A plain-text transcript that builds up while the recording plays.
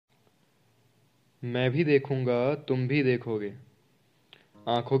मैं भी देखूंगा, तुम भी देखोगे।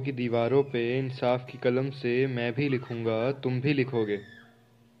 आंखों की दीवारों पे इंसाफ की कलम से मैं भी लिखूंगा, तुम भी लिखोगे।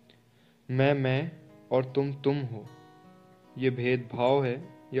 मैं और तुम हो। ये भेदभाव है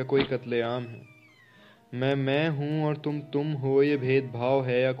या कोई कत्लेआम है? मैं हूँ और तुम हो, ये भेदभाव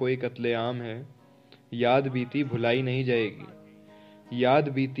है या कोई कत्लेआम है? याद बीती भुलाई नहीं जाएगी। याद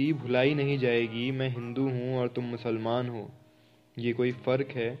बीती भुलाई नहीं जाएगी। मैं हिंदू हूँ और तुम मुसलमान हो। ये कोई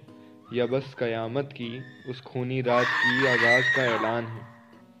फ़र्क है या बस कयामत की उस खूनी रात की आगाज़ का ऐलान है?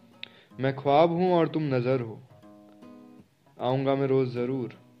 मैं ख्वाब हूँ और तुम नज़र हो। आऊँगा मैं रोज़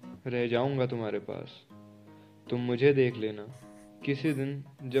ज़रूर, रह जाऊँगा तुम्हारे पास। तुम मुझे देख लेना, किसी दिन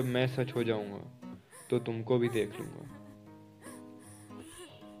जब मैं सच हो जाऊँगा तो तुमको भी देख लूँगा।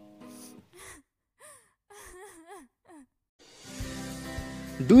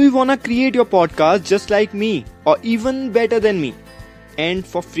 Do you wanna create your podcast just like me or even better than me and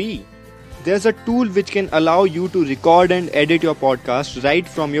for free? There's a tool which can allow you to record and edit your podcast right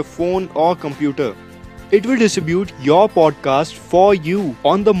from your phone or computer. It will distribute your podcast for you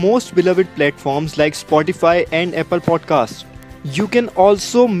on the most beloved platforms like Spotify and Apple Podcasts. You can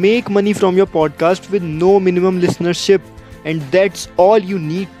also make money from your podcast with no minimum listenership, and that's all you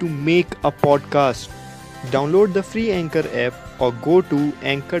need to make a podcast. Download the free Anchor app or go to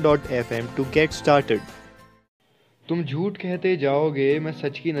anchor.fm to get started. तुम झूठ कहते जाओगे, मैं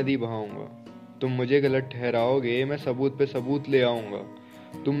सच की नदी बहाऊंगा। तुम मुझे गलत ठहराओगे, मैं सबूत पे सबूत ले आऊँगा।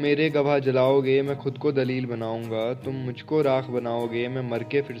 तुम मेरे गवाह जलाओगे, मैं खुद को दलील बनाऊँगा। तुम मुझको राख बनाओगे, मैं मर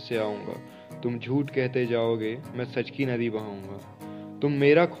के फिर से आऊँगा। तुम झूठ कहते जाओगे, मैं सच की नदी बहाऊंगा। तुम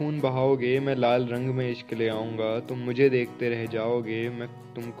मेरा खून बहाओगे, मैं लाल रंग में इश्क ले आऊँगा। तुम मुझे देखते रह जाओगे, मैं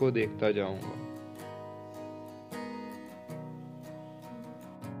तुमको देखता जाऊँगा।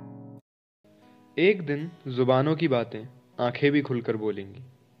 एक दिन जुबानों की बातें आंखें भी खुलकर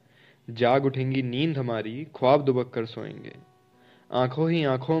बोलेंगी। जाग उठेंगी नींद हमारी, ख्वाब दुबक कर सोएंगे। आंखों ही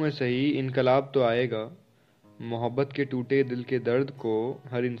आंखों में सही इनकलाब तो आएगा। मोहब्बत के टूटे दिल के दर्द को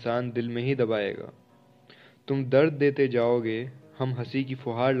हर इंसान दिल में ही दबाएगा। तुम दर्द देते जाओगे, हम हंसी की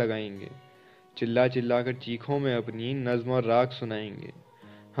फुहार लगाएंगे। चिल्ला चिल्ला कर चीखों में अपनी नज्म और राग सुनाएंगे।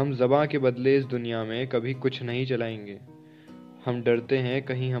 हम ज़बां के बदले इस दुनिया में कभी कुछ नहीं चलाएंगे। हम डरते हैं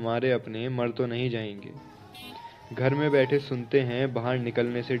कहीं हमारे अपने मर तो नहीं जाएंगे। घर में बैठे सुनते हैं, बाहर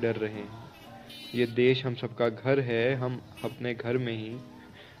निकलने से डर रहे हैं। ये देश हम सबका घर है, हम अपने घर में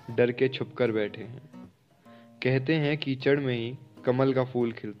ही डर के छुप कर बैठे हैं। कहते हैं कीचड़ में ही कमल का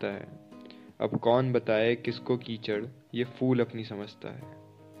फूल खिलता है। अब कौन बताए किसको कीचड़ ये फूल अपनी समझता है।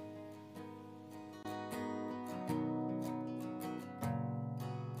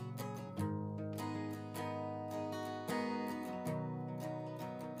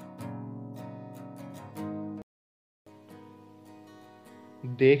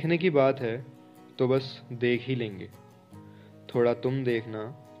 देखने की बात है तो बस देख ही लेंगे। थोड़ा तुम देखना,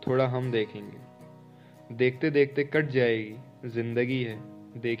 थोड़ा हम देखेंगे। देखते देखते कट जाएगी, जिंदगी है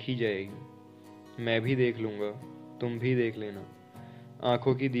देखी जाएगी। मैं भी देख लूँगा, तुम भी देख लेना।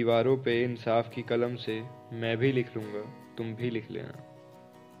 आंखों की दीवारों पे इंसाफ की कलम से मैं भी लिख लूँगा, तुम भी लिख लेना।